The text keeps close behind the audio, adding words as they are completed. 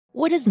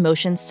What does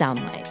motion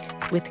sound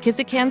like? With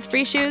Kizikans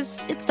free shoes,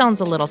 it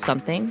sounds a little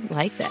something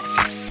like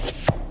this.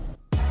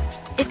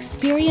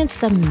 Experience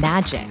the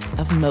magic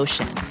of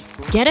motion.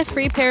 Get a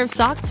free pair of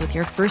socks with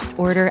your first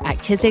order at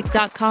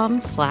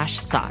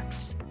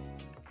kizik.com/socks.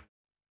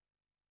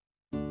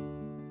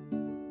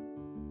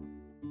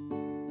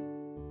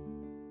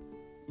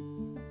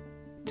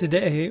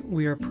 Today,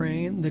 we are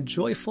praying the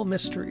joyful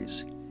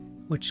mysteries,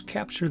 which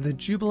capture the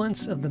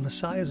jubilance of the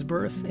Messiah's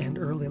birth and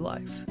early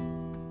life.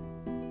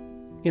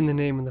 In the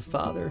name of the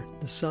Father,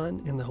 the Son,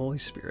 and the Holy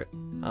Spirit.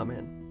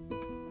 Amen.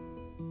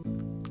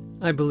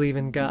 I believe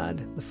in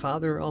God, the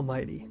Father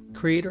Almighty,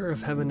 creator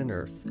of heaven and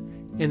earth,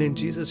 and in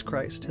Jesus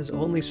Christ, his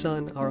only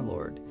Son, our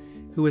Lord,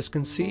 who was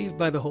conceived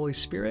by the Holy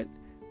Spirit,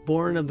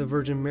 born of the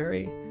Virgin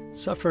Mary,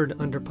 suffered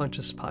under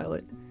Pontius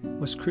Pilate,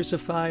 was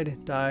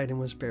crucified, died, and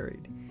was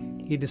buried.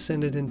 He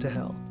descended into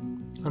hell.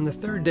 On the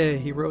third day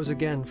he rose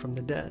again from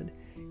the dead.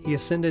 He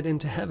ascended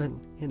into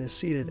heaven and is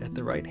seated at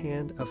the right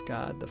hand of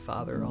God the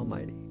Father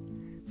Almighty.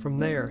 From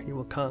there he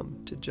will come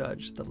to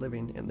judge the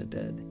living and the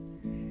dead.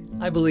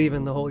 I believe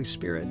in the Holy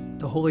Spirit,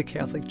 the Holy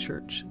Catholic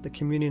Church, the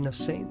communion of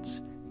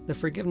saints, the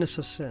forgiveness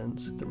of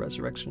sins, the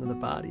resurrection of the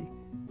body,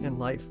 and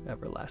life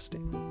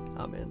everlasting.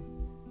 Amen.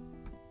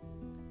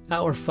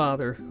 Our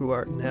Father, who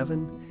art in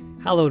heaven,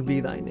 hallowed be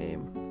thy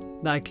name.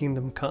 Thy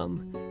kingdom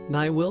come,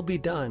 thy will be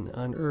done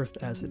on earth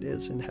as it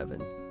is in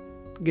heaven.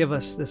 Give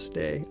us this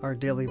day our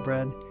daily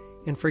bread,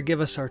 and forgive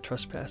us our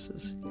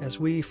trespasses, as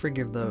we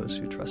forgive those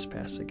who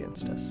trespass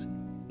against us.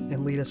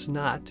 And lead us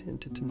not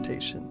into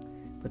temptation,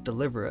 but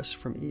deliver us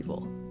from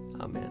evil.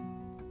 Amen.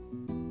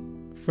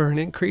 For an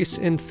increase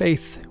in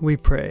faith, we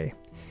pray.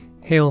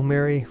 Hail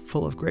Mary,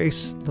 full of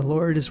grace, the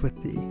Lord is with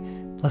thee.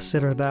 Blessed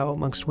art thou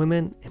amongst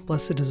women, and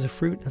blessed is the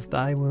fruit of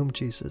thy womb,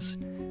 Jesus.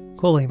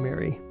 Holy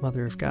Mary,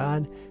 Mother of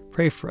God,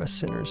 pray for us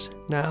sinners,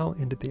 now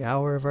and at the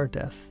hour of our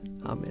death.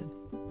 Amen.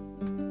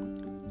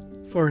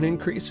 For an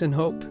increase in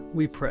hope,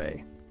 we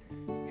pray.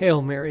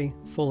 Hail Mary,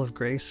 full of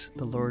grace,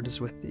 the Lord is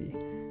with thee.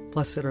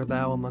 Blessed art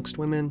thou amongst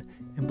women,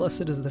 and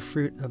blessed is the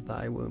fruit of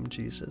thy womb,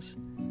 Jesus.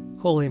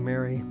 Holy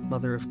Mary,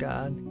 Mother of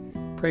God,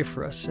 pray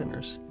for us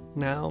sinners,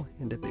 now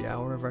and at the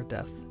hour of our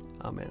death.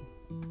 Amen.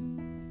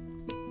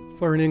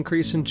 For an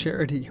increase in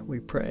charity, we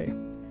pray.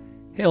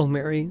 Hail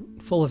Mary,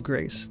 full of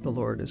grace, the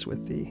Lord is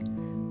with thee.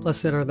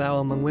 Blessed art thou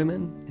among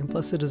women, and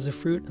blessed is the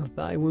fruit of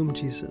thy womb,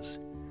 Jesus.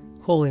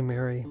 Holy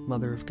Mary,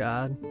 Mother of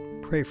God,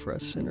 pray for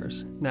us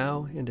sinners,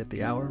 now and at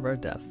the hour of our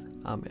death.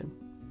 Amen.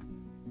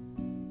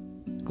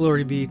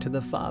 Glory be to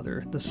the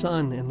Father, the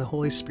Son, and the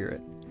Holy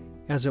Spirit,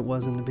 as it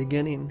was in the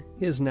beginning,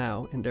 is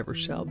now, and ever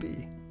shall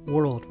be,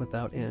 world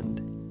without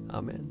end.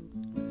 Amen.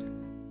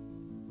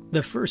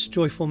 The first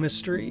joyful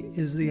mystery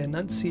is the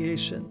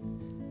Annunciation.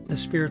 The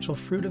spiritual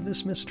fruit of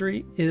this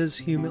mystery is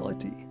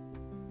humility.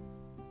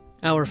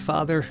 Our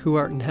Father, who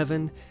art in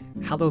heaven,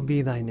 hallowed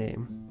be thy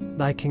name.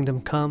 Thy kingdom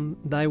come,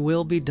 thy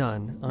will be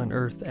done, on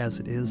earth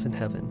as it is in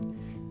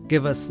heaven.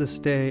 Give us this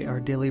day our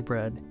daily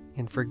bread,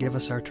 and forgive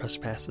us our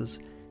trespasses,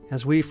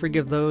 as we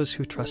forgive those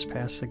who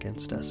trespass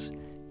against us.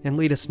 And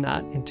lead us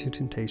not into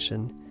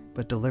temptation,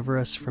 but deliver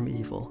us from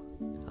evil.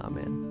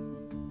 Amen.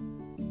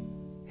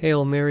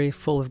 Hail Mary,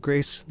 full of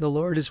grace, the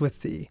Lord is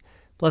with thee.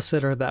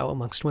 Blessed art thou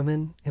amongst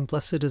women, and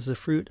blessed is the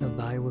fruit of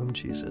thy womb,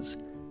 Jesus.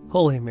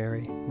 Holy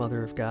Mary,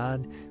 Mother of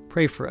God,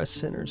 pray for us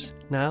sinners,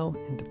 now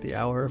and at the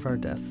hour of our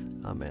death.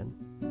 Amen.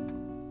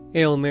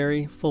 Hail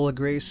Mary, full of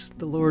grace,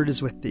 the Lord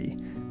is with thee.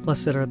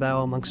 Blessed art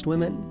thou amongst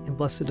women, and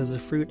blessed is the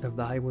fruit of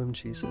thy womb,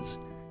 Jesus.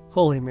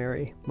 Holy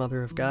Mary,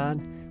 Mother of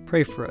God,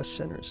 pray for us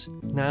sinners,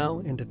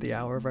 now and at the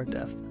hour of our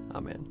death.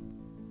 Amen.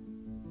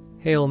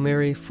 Hail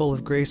Mary, full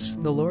of grace,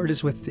 the Lord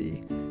is with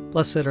thee.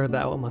 Blessed art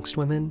thou amongst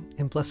women,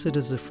 and blessed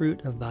is the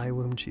fruit of thy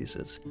womb,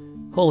 Jesus.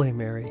 Holy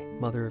Mary,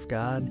 Mother of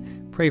God,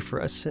 pray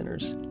for us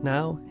sinners,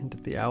 now and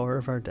at the hour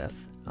of our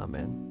death.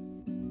 Amen.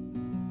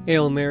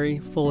 Hail Mary,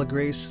 full of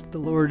grace, the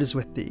Lord is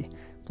with thee.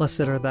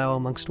 Blessed art thou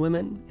amongst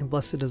women, and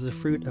blessed is the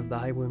fruit of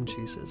thy womb,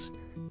 Jesus.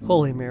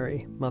 Holy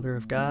Mary, Mother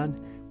of God,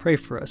 pray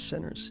for us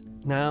sinners,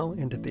 now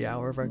and at the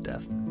hour of our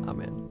death.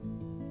 Amen.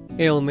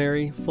 Hail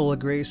Mary, full of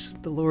grace,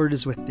 the Lord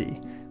is with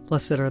thee.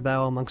 Blessed art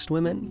thou amongst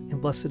women,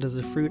 and blessed is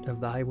the fruit of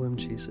thy womb,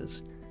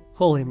 Jesus.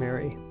 Holy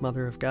Mary,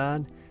 Mother of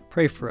God,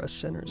 pray for us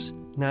sinners,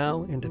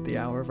 now and at the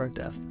hour of our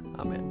death.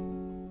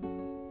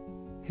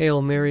 Amen.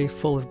 Hail Mary,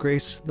 full of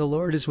grace, the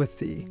Lord is with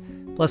thee.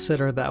 Blessed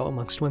art thou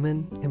amongst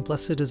women, and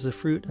blessed is the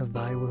fruit of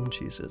thy womb,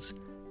 Jesus.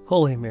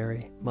 Holy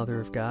Mary,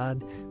 Mother of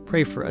God,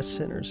 pray for us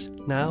sinners,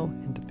 now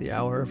and at the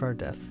hour of our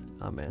death.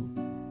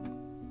 Amen.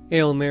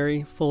 Hail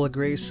Mary, full of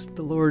grace,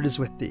 the Lord is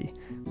with thee.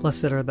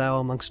 Blessed art thou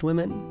amongst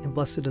women, and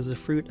blessed is the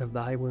fruit of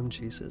thy womb,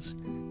 Jesus.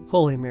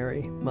 Holy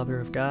Mary, Mother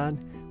of God,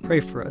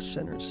 pray for us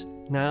sinners,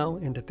 now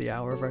and at the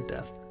hour of our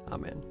death.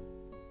 Amen.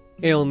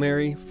 Hail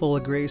Mary, full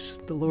of grace,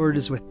 the Lord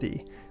is with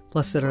thee.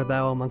 Blessed art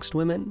thou amongst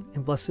women,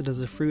 and blessed is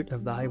the fruit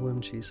of thy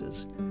womb,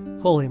 Jesus.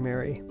 Holy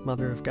Mary,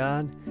 Mother of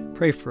God,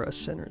 pray for us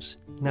sinners,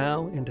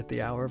 now and at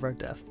the hour of our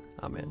death.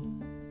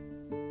 Amen.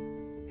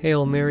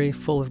 Hail Mary,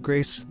 full of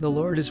grace, the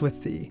Lord is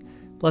with thee.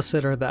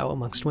 Blessed art thou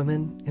amongst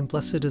women, and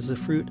blessed is the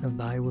fruit of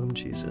thy womb,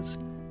 Jesus.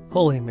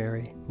 Holy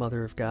Mary,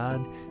 Mother of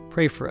God,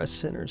 pray for us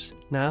sinners,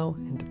 now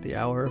and at the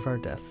hour of our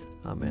death.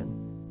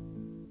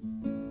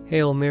 Amen.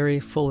 Hail Mary,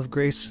 full of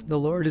grace, the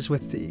Lord is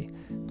with thee.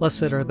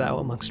 Blessed art thou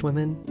amongst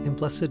women, and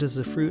blessed is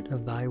the fruit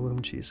of thy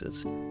womb,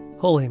 Jesus.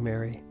 Holy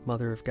Mary,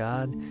 Mother of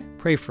God,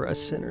 pray for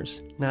us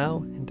sinners, now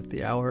and at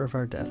the hour of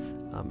our death.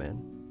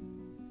 Amen.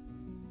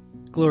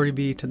 Glory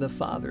be to the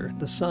Father,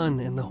 the Son,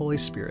 and the Holy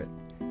Spirit,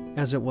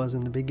 as it was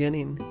in the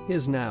beginning,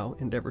 is now,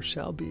 and ever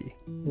shall be,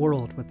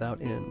 world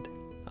without end.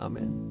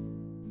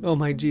 Amen. O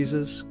my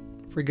Jesus,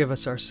 forgive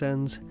us our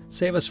sins,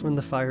 save us from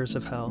the fires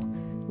of hell,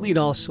 lead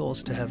all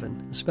souls to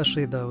heaven,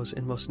 especially those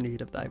in most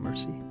need of thy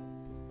mercy.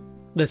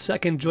 The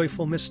second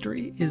joyful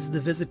mystery is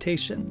the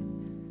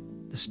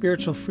Visitation. The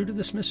spiritual fruit of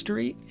this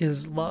mystery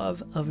is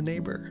love of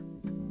neighbor.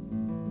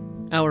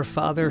 Our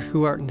Father,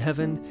 who art in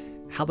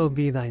heaven, hallowed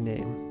be thy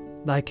name.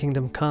 Thy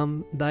kingdom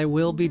come, thy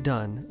will be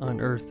done, on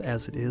earth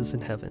as it is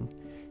in heaven.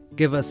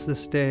 Give us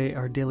this day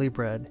our daily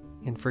bread,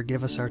 and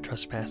forgive us our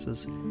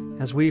trespasses,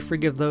 as we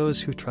forgive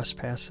those who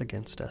trespass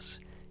against us.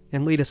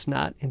 And lead us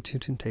not into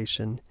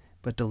temptation,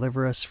 but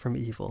deliver us from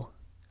evil.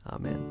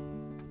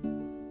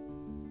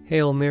 Amen.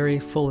 Hail Mary,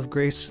 full of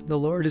grace, the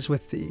Lord is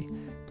with thee.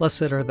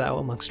 Blessed art thou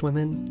amongst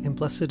women, and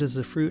blessed is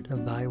the fruit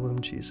of thy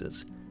womb,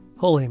 Jesus.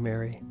 Holy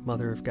Mary,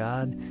 Mother of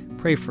God,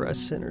 pray for us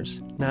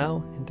sinners,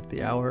 now and at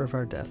the hour of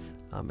our death.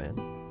 Amen.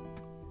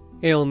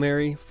 Hail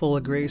Mary, full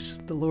of grace,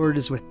 the Lord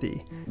is with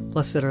thee.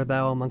 Blessed art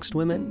thou amongst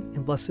women,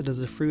 and blessed is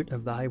the fruit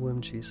of thy womb,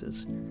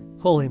 Jesus.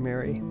 Holy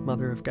Mary,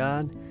 Mother of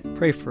God,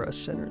 pray for us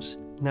sinners,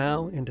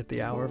 now and at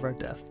the hour of our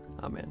death.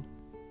 Amen.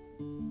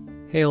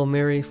 Hail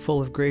Mary,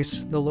 full of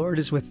grace, the Lord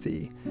is with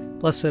thee.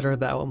 Blessed art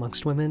thou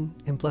amongst women,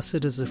 and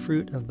blessed is the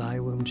fruit of thy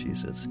womb,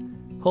 Jesus.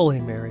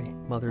 Holy Mary,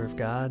 Mother of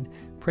God,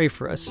 pray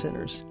for us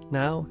sinners,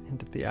 now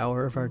and at the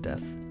hour of our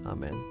death.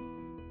 Amen.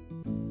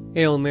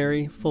 Hail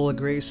Mary, full of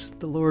grace,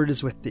 the Lord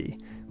is with thee.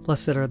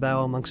 Blessed art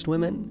thou amongst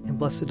women, and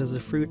blessed is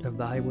the fruit of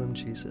thy womb,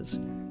 Jesus.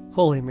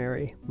 Holy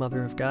Mary,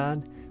 Mother of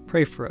God,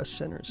 pray for us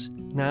sinners,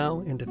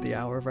 now and at the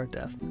hour of our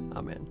death.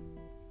 Amen.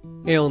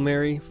 Hail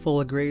Mary, full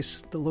of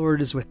grace, the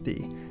Lord is with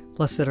thee.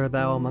 Blessed art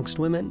thou amongst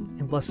women,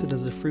 and blessed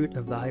is the fruit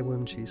of thy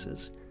womb,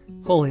 Jesus.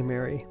 Holy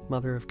Mary,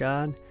 Mother of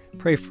God,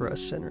 pray for us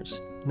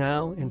sinners,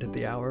 now and at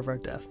the hour of our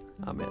death.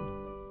 Amen.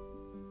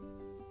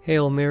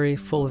 Hail Mary,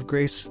 full of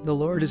grace, the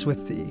Lord is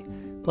with thee.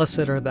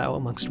 Blessed art thou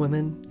amongst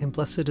women, and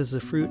blessed is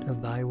the fruit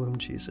of thy womb,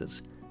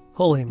 Jesus.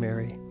 Holy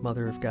Mary,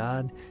 Mother of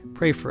God,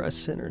 pray for us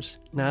sinners,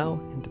 now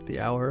and at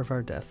the hour of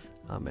our death.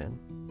 Amen.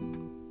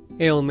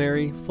 Hail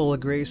Mary, full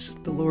of grace,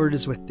 the Lord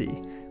is with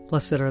thee.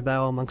 Blessed art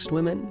thou amongst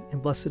women,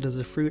 and blessed is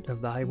the fruit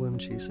of thy womb,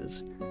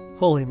 Jesus.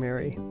 Holy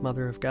Mary,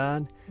 Mother of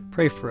God,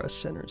 pray for us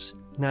sinners,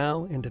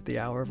 now and at the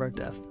hour of our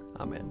death.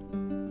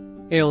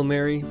 Amen. Hail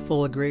Mary,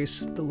 full of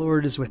grace, the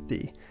Lord is with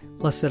thee.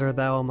 Blessed art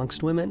thou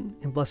amongst women,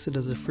 and blessed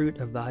is the fruit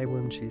of thy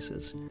womb,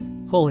 Jesus.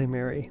 Holy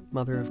Mary,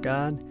 Mother of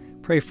God,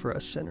 pray for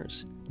us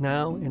sinners,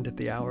 now and at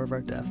the hour of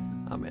our death.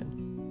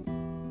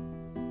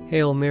 Amen.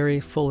 Hail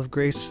Mary, full of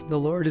grace, the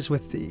Lord is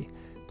with thee.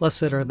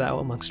 Blessed art thou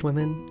amongst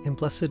women, and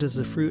blessed is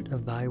the fruit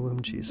of thy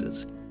womb,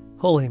 Jesus.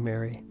 Holy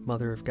Mary,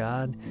 Mother of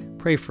God,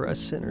 pray for us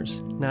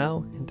sinners,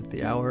 now and at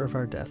the hour of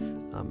our death.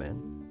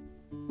 Amen.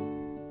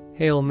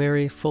 Hail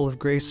Mary, full of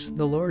grace,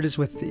 the Lord is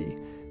with thee.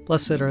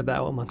 Blessed art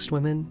thou amongst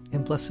women,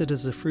 and blessed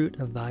is the fruit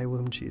of thy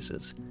womb,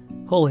 Jesus.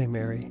 Holy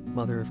Mary,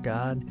 Mother of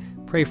God,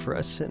 pray for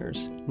us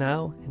sinners,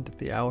 now and at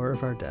the hour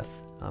of our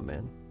death.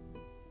 Amen.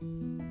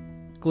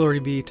 Glory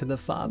be to the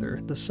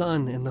Father, the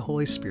Son, and the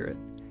Holy Spirit,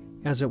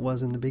 as it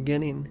was in the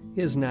beginning,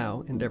 is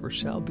now, and ever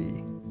shall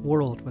be,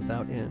 world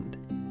without end.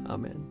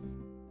 Amen.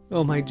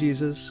 O my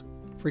Jesus,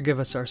 forgive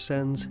us our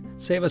sins,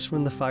 save us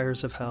from the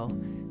fires of hell,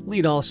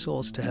 lead all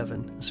souls to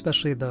heaven,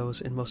 especially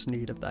those in most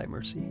need of thy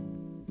mercy.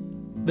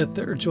 The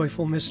third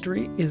joyful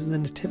mystery is the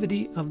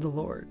Nativity of the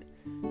Lord.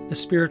 The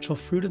spiritual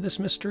fruit of this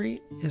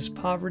mystery is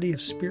poverty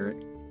of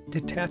spirit,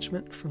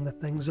 detachment from the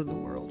things of the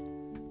world.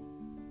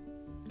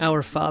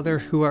 Our Father,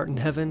 who art in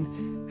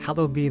heaven,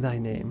 hallowed be thy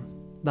name.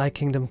 Thy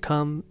kingdom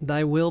come,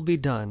 thy will be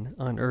done,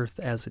 on earth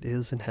as it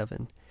is in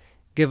heaven.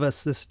 Give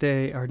us this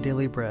day our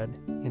daily bread,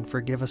 and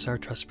forgive us our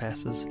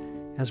trespasses,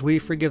 as we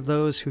forgive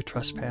those who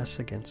trespass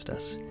against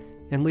us.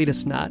 And lead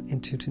us not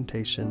into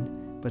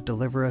temptation, but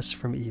deliver us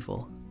from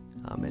evil.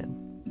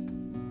 Amen.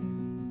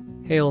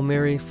 Hail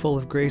Mary, full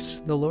of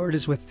grace, the Lord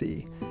is with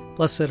thee.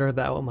 Blessed art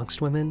thou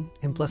amongst women,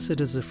 and blessed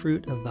is the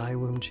fruit of thy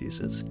womb,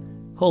 Jesus.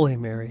 Holy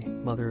Mary,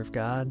 Mother of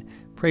God,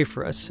 pray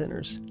for us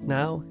sinners,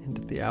 now and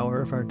at the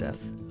hour of our death.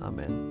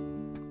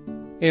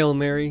 Amen. Hail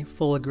Mary,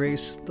 full of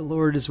grace, the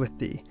Lord is with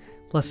thee.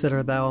 Blessed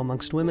art thou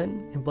amongst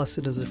women, and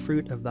blessed is the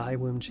fruit of thy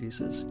womb,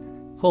 Jesus.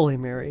 Holy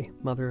Mary,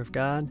 Mother of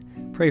God,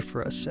 pray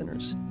for us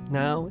sinners,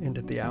 now and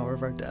at the hour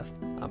of our death.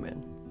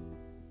 Amen.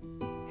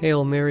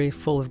 Hail Mary,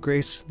 full of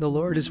grace, the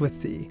Lord is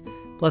with thee.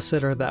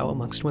 Blessed art thou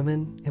amongst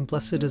women, and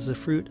blessed is the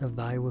fruit of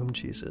thy womb,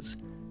 Jesus.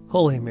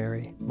 Holy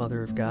Mary,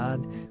 Mother of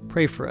God,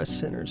 pray for us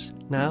sinners,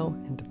 now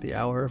and at the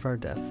hour of our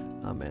death.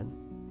 Amen.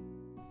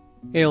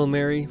 Hail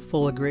Mary,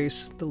 full of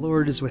grace, the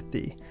Lord is with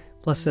thee.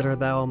 Blessed art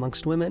thou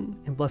amongst women,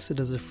 and blessed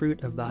is the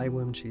fruit of thy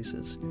womb,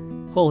 Jesus.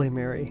 Holy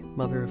Mary,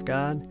 Mother of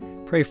God,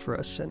 pray for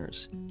us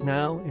sinners,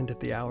 now and at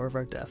the hour of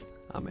our death.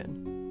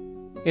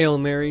 Amen. Hail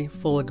Mary,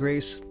 full of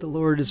grace, the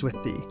Lord is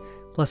with thee.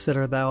 Blessed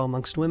art thou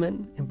amongst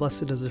women, and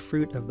blessed is the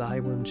fruit of thy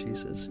womb,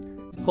 Jesus.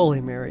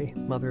 Holy Mary,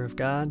 Mother of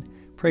God,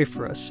 pray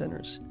for us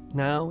sinners,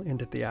 now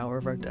and at the hour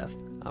of our death.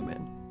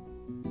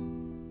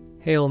 Amen.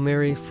 Hail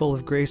Mary, full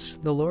of grace,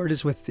 the Lord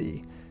is with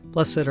thee.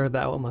 Blessed art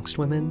thou amongst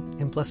women,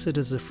 and blessed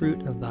is the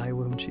fruit of thy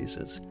womb,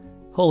 Jesus.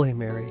 Holy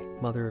Mary,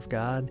 Mother of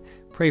God,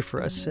 pray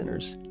for us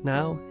sinners,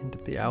 now and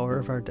at the hour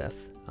of our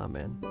death.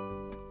 Amen.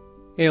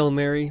 Hail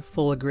Mary,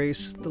 full of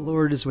grace, the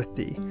Lord is with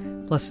thee.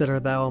 Blessed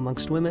art thou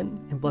amongst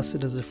women, and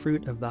blessed is the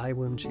fruit of thy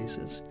womb,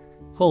 Jesus.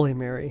 Holy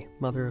Mary,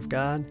 Mother of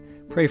God,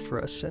 pray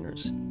for us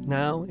sinners,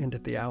 now and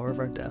at the hour of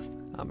our death.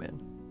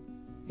 Amen.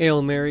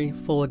 Hail Mary,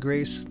 full of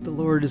grace, the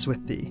Lord is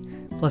with thee.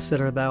 Blessed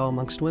art thou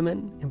amongst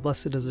women, and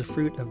blessed is the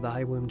fruit of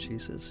thy womb,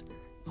 Jesus.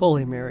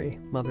 Holy Mary,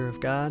 Mother of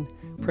God,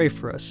 pray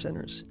for us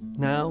sinners,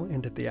 now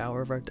and at the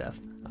hour of our death.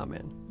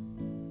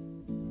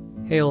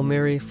 Amen. Hail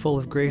Mary, full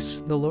of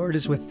grace, the Lord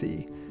is with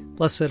thee.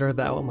 Blessed art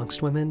thou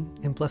amongst women,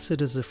 and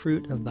blessed is the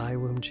fruit of thy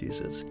womb,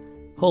 Jesus.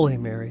 Holy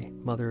Mary,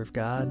 Mother of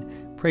God,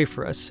 pray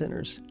for us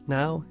sinners,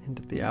 now and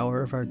at the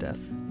hour of our death.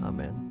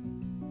 Amen.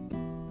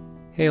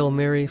 Hail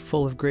Mary,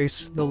 full of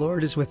grace, the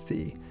Lord is with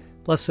thee.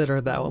 Blessed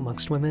art thou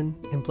amongst women,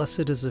 and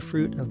blessed is the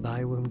fruit of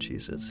thy womb,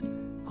 Jesus.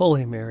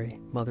 Holy Mary,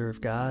 Mother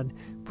of God,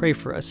 pray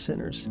for us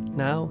sinners,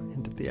 now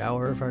and at the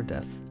hour of our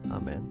death.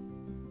 Amen.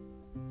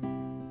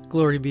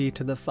 Glory be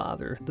to the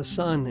Father, the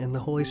Son, and the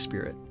Holy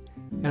Spirit,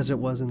 as it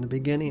was in the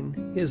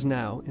beginning, is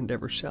now, and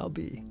ever shall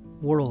be,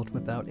 world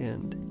without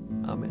end.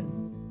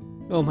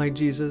 Amen. O my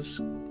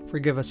Jesus,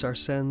 forgive us our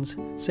sins,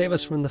 save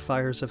us from the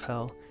fires of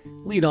hell,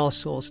 lead all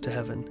souls to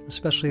heaven,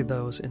 especially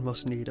those in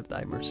most need of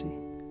thy mercy.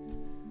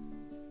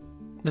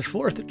 The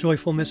fourth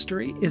joyful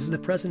mystery is the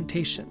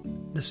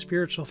presentation. The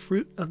spiritual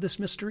fruit of this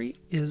mystery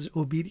is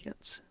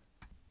obedience.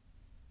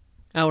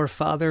 Our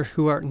Father,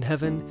 who art in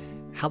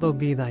heaven, hallowed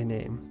be thy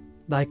name.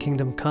 Thy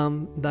kingdom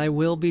come, thy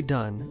will be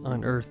done,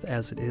 on earth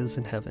as it is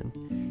in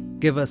heaven.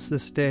 Give us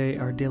this day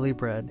our daily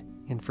bread,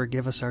 and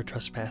forgive us our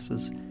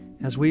trespasses,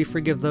 as we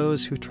forgive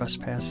those who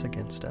trespass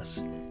against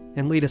us.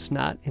 And lead us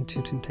not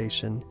into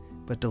temptation,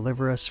 but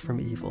deliver us from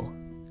evil.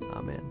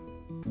 Amen.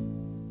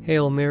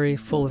 Hail Mary,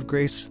 full of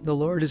grace, the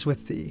Lord is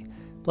with thee.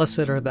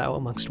 Blessed art thou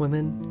amongst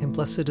women, and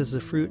blessed is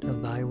the fruit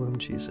of thy womb,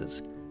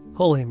 Jesus.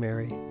 Holy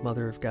Mary,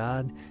 Mother of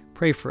God,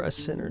 pray for us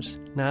sinners,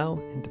 now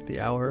and at the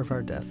hour of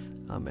our death.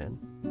 Amen.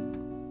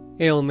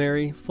 Hail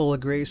Mary, full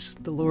of grace,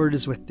 the Lord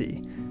is with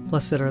thee.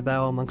 Blessed art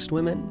thou amongst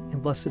women,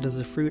 and blessed is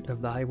the fruit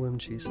of thy womb,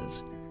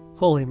 Jesus.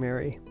 Holy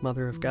Mary,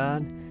 Mother of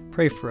God,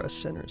 pray for us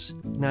sinners,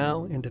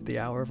 now and at the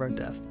hour of our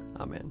death.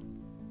 Amen.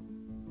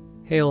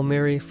 Hail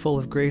Mary, full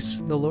of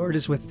grace, the Lord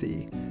is with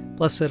thee.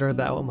 Blessed art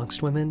thou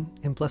amongst women,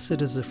 and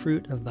blessed is the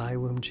fruit of thy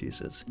womb,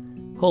 Jesus.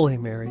 Holy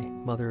Mary,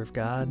 Mother of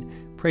God,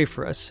 pray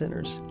for us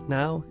sinners,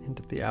 now and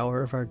at the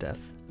hour of our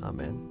death.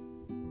 Amen.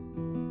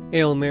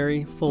 Hail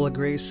Mary, full of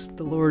grace,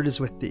 the Lord is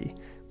with thee.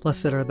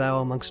 Blessed art thou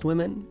amongst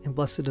women, and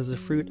blessed is the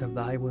fruit of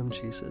thy womb,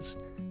 Jesus.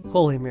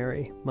 Holy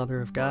Mary,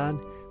 Mother of God,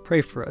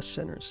 pray for us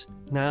sinners,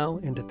 now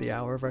and at the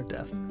hour of our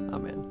death.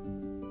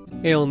 Amen.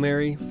 Hail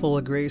Mary, full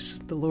of grace,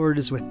 the Lord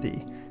is with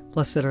thee.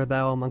 Blessed art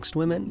thou amongst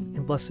women,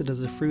 and blessed is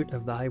the fruit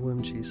of thy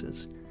womb,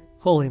 Jesus.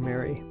 Holy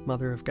Mary,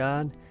 Mother of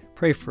God,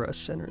 pray for us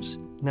sinners,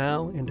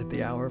 now and at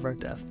the hour of our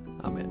death.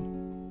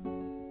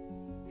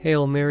 Amen.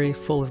 Hail Mary,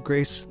 full of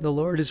grace, the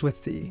Lord is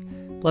with thee.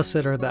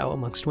 Blessed art thou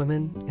amongst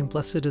women, and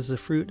blessed is the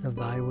fruit of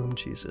thy womb,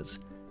 Jesus.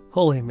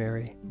 Holy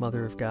Mary,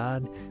 Mother of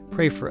God,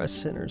 pray for us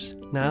sinners,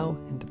 now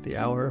and at the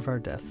hour of our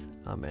death.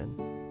 Amen.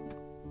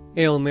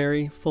 Hail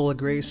Mary, full of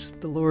grace,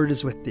 the Lord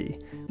is with thee.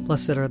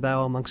 Blessed art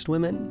thou amongst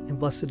women, and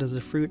blessed is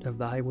the fruit of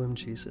thy womb,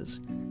 Jesus.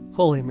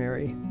 Holy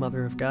Mary,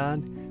 Mother of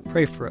God,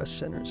 pray for us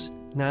sinners,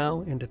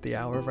 now and at the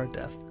hour of our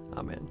death.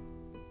 Amen.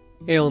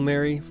 Hail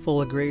Mary,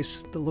 full of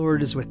grace, the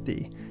Lord is with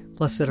thee.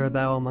 Blessed art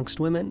thou amongst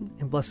women,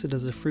 and blessed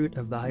is the fruit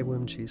of thy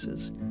womb,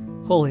 Jesus.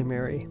 Holy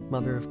Mary,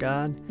 Mother of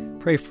God,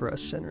 pray for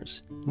us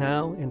sinners,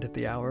 now and at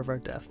the hour of our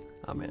death.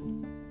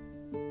 Amen.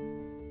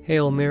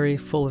 Hail Mary,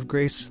 full of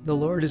grace, the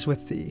Lord is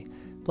with thee.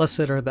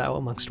 Blessed art thou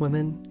amongst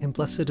women, and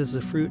blessed is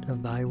the fruit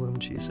of thy womb,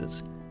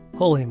 Jesus.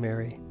 Holy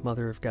Mary,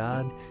 Mother of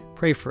God,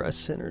 pray for us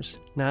sinners,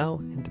 now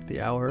and at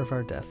the hour of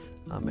our death.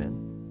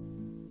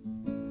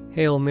 Amen.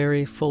 Hail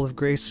Mary, full of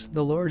grace,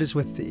 the Lord is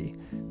with thee.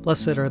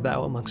 Blessed art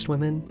thou amongst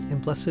women,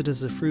 and blessed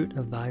is the fruit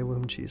of thy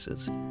womb,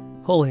 Jesus.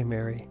 Holy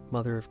Mary,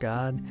 Mother of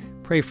God,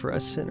 pray for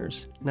us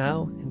sinners,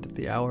 now and at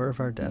the hour of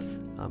our death.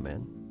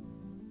 Amen.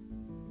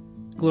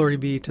 Glory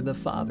be to the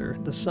Father,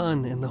 the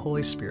Son, and the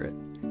Holy Spirit,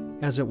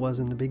 as it was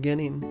in the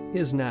beginning,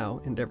 is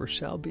now, and ever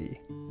shall be,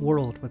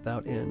 world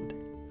without end.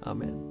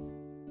 Amen.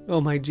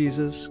 O my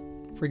Jesus,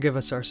 forgive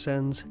us our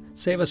sins,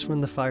 save us from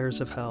the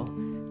fires of hell,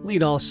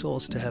 lead all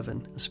souls to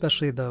heaven,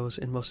 especially those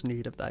in most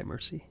need of thy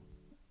mercy.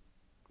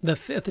 The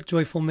fifth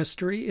joyful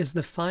mystery is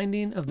the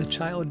finding of the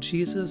child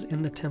Jesus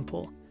in the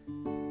temple.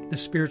 The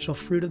spiritual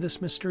fruit of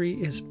this mystery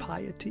is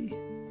piety.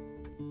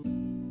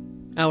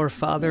 Our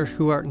Father,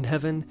 who art in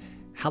heaven,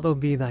 hallowed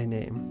be thy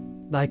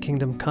name. Thy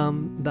kingdom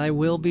come, thy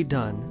will be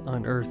done,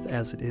 on earth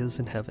as it is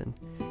in heaven.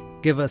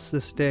 Give us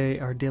this day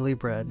our daily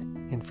bread,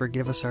 and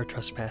forgive us our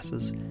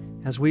trespasses,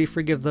 as we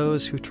forgive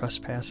those who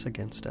trespass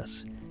against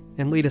us.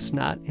 And lead us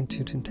not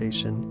into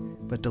temptation,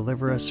 but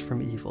deliver us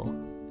from evil.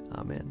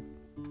 Amen.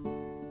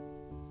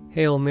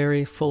 Hail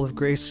Mary, full of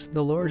grace,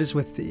 the Lord is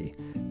with thee.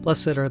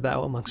 Blessed art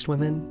thou amongst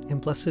women, and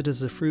blessed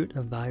is the fruit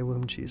of thy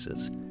womb,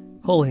 Jesus.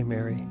 Holy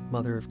Mary,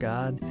 Mother of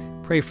God,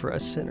 pray for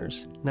us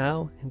sinners,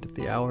 now and at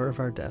the hour of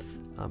our death.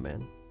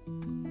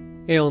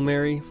 Amen. Hail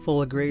Mary,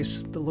 full of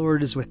grace, the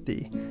Lord is with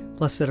thee.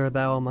 Blessed art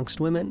thou amongst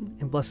women,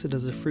 and blessed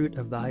is the fruit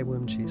of thy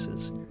womb,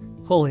 Jesus.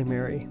 Holy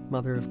Mary,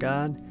 Mother of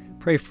God,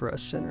 pray for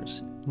us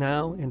sinners,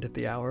 now and at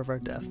the hour of our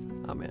death.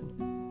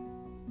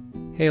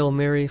 Amen. Hail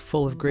Mary,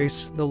 full of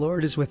grace, the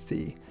Lord is with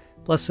thee.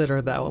 Blessed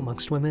art thou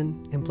amongst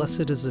women, and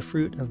blessed is the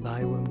fruit of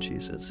thy womb,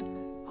 Jesus.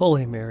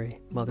 Holy Mary,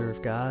 Mother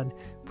of God,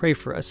 pray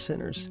for us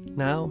sinners,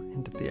 now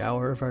and at the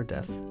hour of our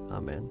death.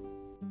 Amen.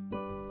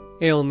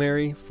 Hail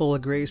Mary, full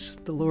of grace,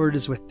 the Lord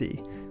is with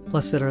thee.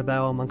 Blessed art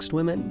thou amongst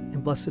women,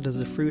 and blessed is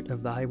the fruit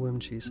of thy womb,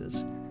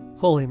 Jesus.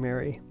 Holy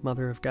Mary,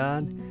 Mother of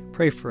God,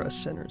 pray for us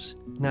sinners,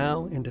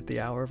 now and at the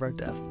hour of our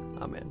death.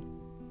 Amen.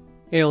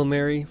 Hail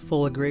Mary,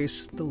 full of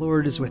grace, the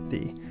Lord is with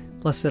thee.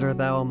 Blessed art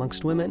thou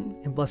amongst women,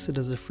 and blessed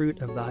is the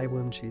fruit of thy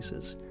womb,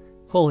 Jesus.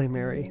 Holy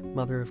Mary,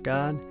 Mother of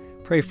God,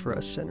 pray for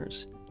us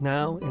sinners,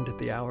 now and at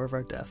the hour of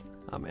our death.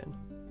 Amen.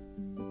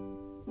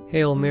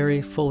 Hail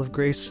Mary, full of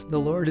grace, the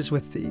Lord is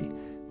with thee.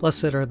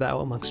 Blessed art thou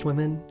amongst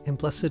women, and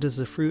blessed is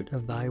the fruit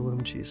of thy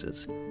womb,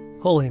 Jesus.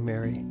 Holy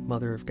Mary,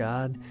 Mother of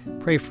God,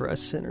 pray for us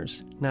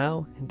sinners,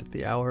 now and at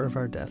the hour of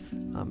our death.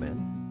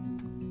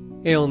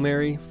 Amen. Hail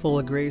Mary, full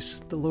of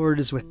grace, the Lord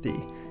is with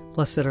thee.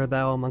 Blessed art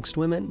thou amongst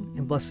women,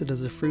 and blessed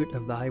is the fruit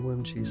of thy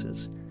womb,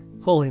 Jesus.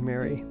 Holy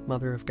Mary,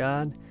 Mother of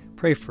God,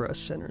 pray for us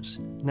sinners,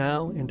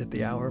 now and at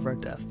the hour of our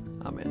death.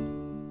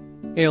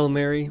 Amen. Hail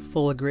Mary,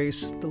 full of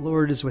grace, the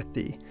Lord is with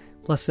thee.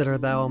 Blessed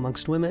art thou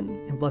amongst women,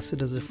 and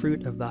blessed is the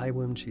fruit of thy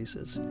womb,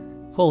 Jesus.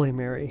 Holy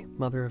Mary,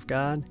 Mother of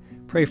God,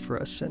 pray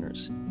for us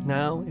sinners,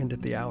 now and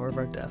at the hour of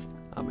our death.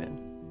 Amen.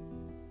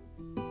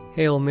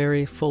 Hail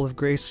Mary, full of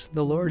grace,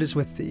 the Lord is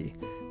with thee.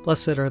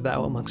 Blessed art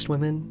thou amongst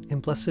women,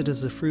 and blessed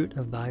is the fruit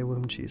of thy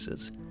womb,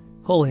 Jesus.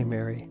 Holy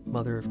Mary,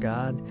 Mother of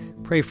God,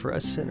 pray for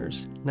us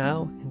sinners,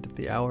 now and at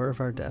the hour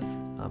of our death.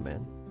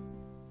 Amen.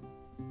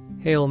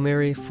 Hail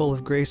Mary, full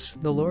of grace,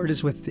 the Lord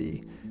is with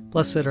thee.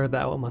 Blessed art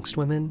thou amongst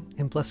women,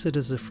 and blessed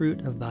is the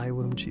fruit of thy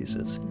womb,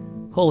 Jesus.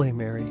 Holy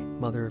Mary,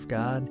 Mother of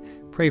God,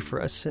 pray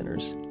for us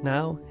sinners,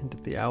 now and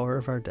at the hour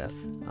of our death.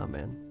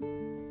 Amen.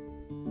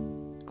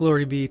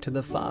 Glory be to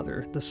the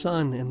Father, the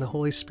Son, and the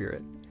Holy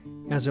Spirit,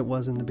 as it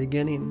was in the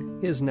beginning,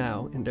 is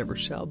now, and ever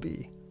shall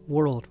be,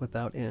 world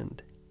without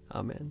end.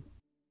 Amen.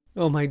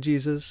 O my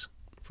Jesus,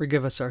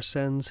 forgive us our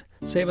sins,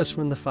 save us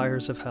from the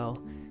fires of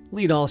hell,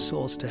 lead all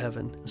souls to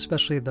heaven,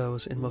 especially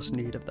those in most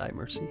need of thy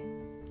mercy.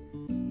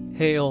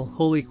 Hail,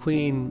 Holy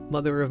Queen,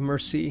 Mother of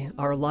Mercy,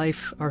 our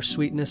life, our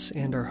sweetness,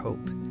 and our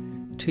hope.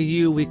 To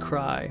you we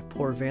cry,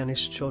 poor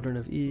vanished children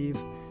of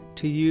Eve.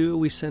 To you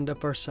we send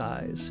up our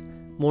sighs,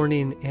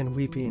 mourning and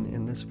weeping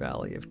in this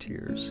valley of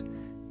tears.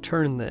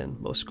 Turn then,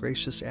 most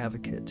gracious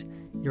Advocate,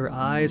 your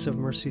eyes of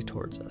mercy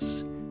towards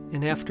us,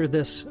 and after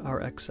this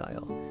our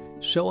exile,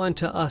 show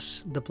unto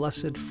us the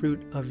blessed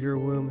fruit of your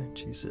womb,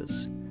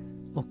 Jesus.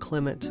 O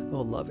clement,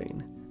 O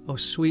loving, O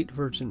sweet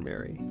Virgin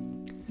Mary,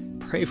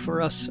 pray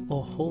for us,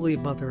 O Holy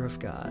Mother of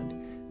God,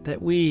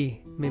 that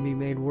we may be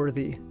made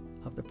worthy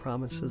of the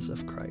promises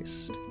of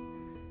Christ.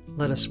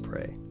 Let us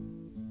pray.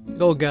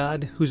 O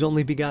God, whose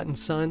only begotten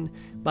Son,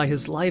 by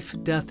his life,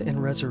 death,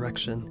 and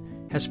resurrection,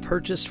 has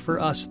purchased for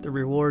us the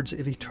rewards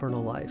of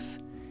eternal life,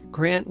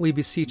 grant, we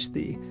beseech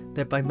thee,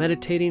 that by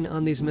meditating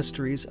on these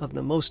mysteries of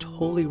the most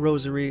holy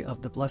rosary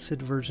of the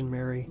Blessed Virgin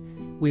Mary,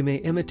 we may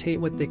imitate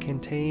what they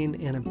contain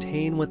and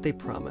obtain what they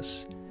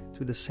promise,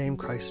 through the same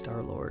Christ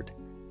our Lord.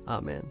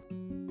 Amen.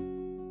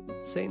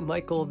 Saint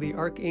Michael the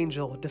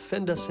Archangel,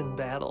 defend us in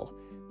battle.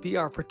 Be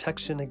our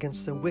protection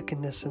against the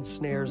wickedness and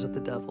snares of the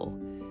devil.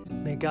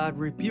 May God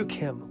rebuke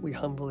him, we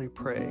humbly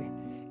pray.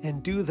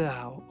 And do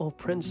thou, O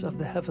Prince of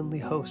the heavenly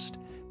host,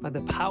 by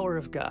the power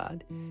of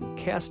God,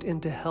 cast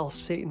into hell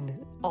Satan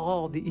and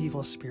all the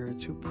evil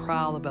spirits who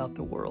prowl about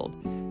the world,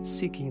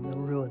 seeking the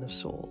ruin of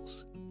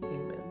souls.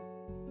 Amen.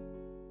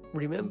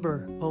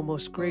 Remember, O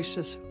most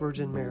gracious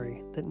Virgin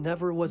Mary, that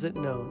never was it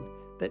known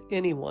that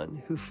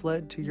anyone who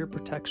fled to your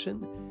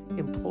protection,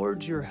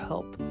 implored your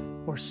help,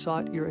 or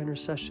sought your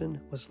intercession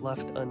was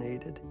left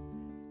unaided.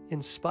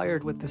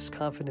 Inspired with this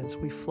confidence,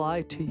 we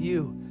fly to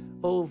you,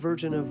 O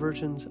Virgin of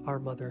Virgins, our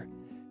Mother.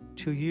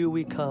 To you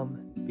we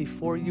come,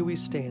 before you we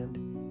stand,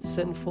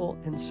 sinful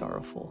and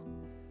sorrowful.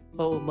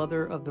 O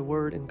Mother of the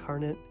Word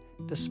incarnate,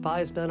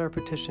 despise not our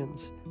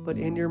petitions, but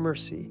in your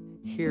mercy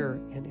hear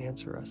and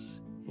answer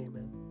us.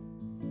 Amen.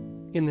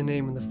 In the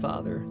name of the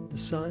Father, the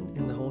Son,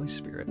 and the Holy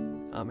Spirit.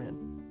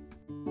 Amen.